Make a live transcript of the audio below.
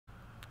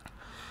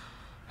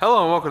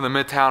Hello and welcome to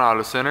Mid-Towne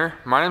Auto Center.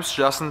 My name is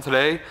Justin.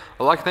 Today,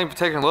 I'd like to thank you for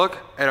taking a look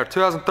at our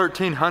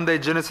 2013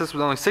 Hyundai Genesis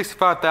with only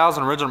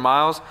 65,000 original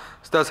miles.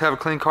 This does have a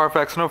clean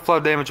Carfax, no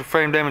flood damage or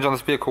frame damage on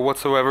this vehicle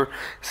whatsoever.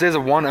 This is a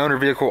one-owner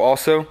vehicle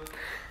also.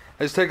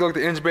 Let's take a look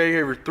at the engine bay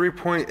here.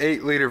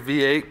 3.8 liter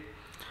V8.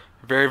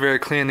 Very, very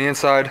clean on the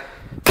inside.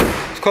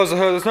 Let's close the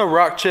hood. There's no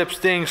rock chips,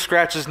 dings,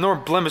 scratches, nor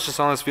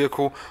blemishes on this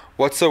vehicle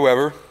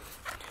whatsoever.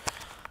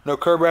 No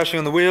curb rashing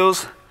on the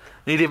wheels.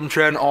 Need even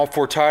tread on all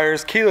four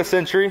tires. Keyless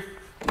entry.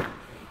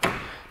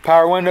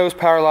 Power windows,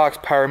 power locks,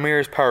 power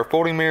mirrors, power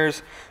folding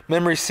mirrors,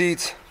 memory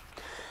seats,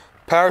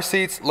 power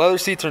seats. Leather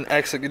seats are in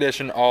excellent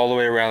condition all the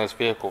way around this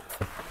vehicle.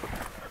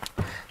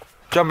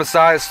 Jump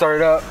inside,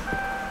 start it up.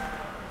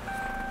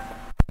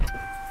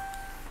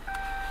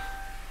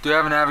 Do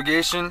have a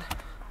navigation,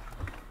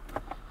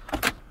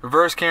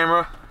 reverse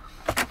camera,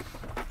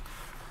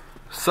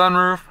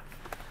 sunroof,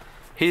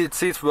 heated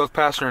seats for both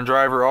passenger and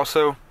driver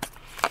also.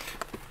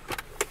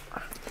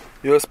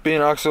 USB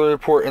and auxiliary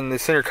port in the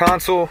center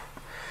console.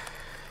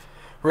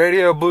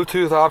 Radio,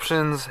 Bluetooth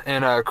options,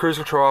 and cruise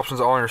control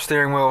options all on your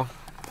steering wheel.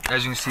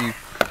 As you can see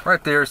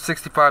right there,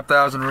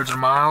 65,000 original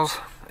miles.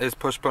 Is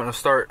push button to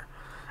start.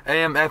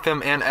 AM,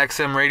 FM, and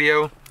XM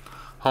radio.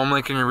 Home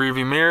link in your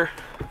rearview mirror.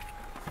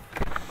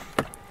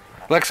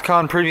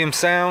 Lexicon premium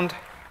sound.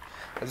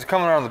 As it's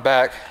coming around the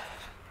back,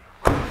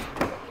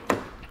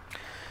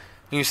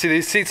 you can see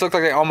these seats look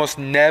like they almost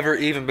never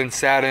even been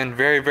sat in.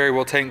 Very, very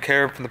well taken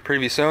care of from the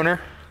previous owner.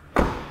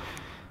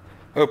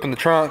 Open the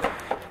trunk.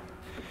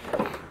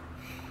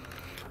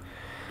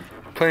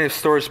 Plenty of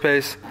storage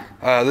space.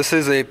 This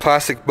is a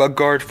plastic bug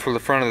guard for the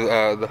front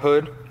of the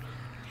hood.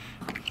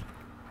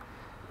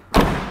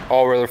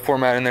 All weather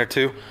format in there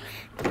too.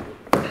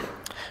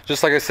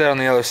 Just like I said on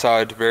the other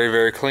side, very,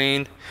 very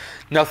clean.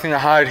 Nothing to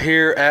hide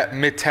here at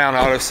Mid-Towne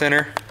Auto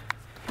Center.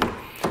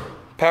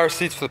 Power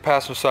seats for the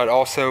passenger side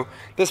also.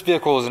 This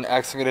vehicle is in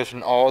excellent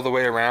condition all the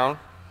way around.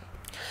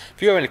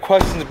 If you have any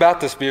questions about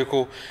this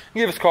vehicle,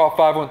 give us a call at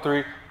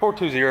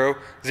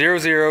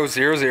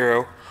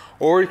 513-420-0000,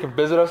 or you can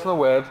visit us on the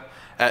web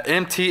at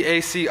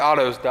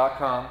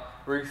mtaceautos.com,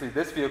 where you can see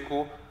this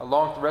vehicle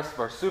along with the rest of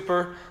our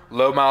super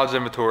low mileage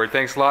inventory.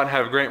 Thanks a lot and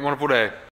have a great, wonderful day.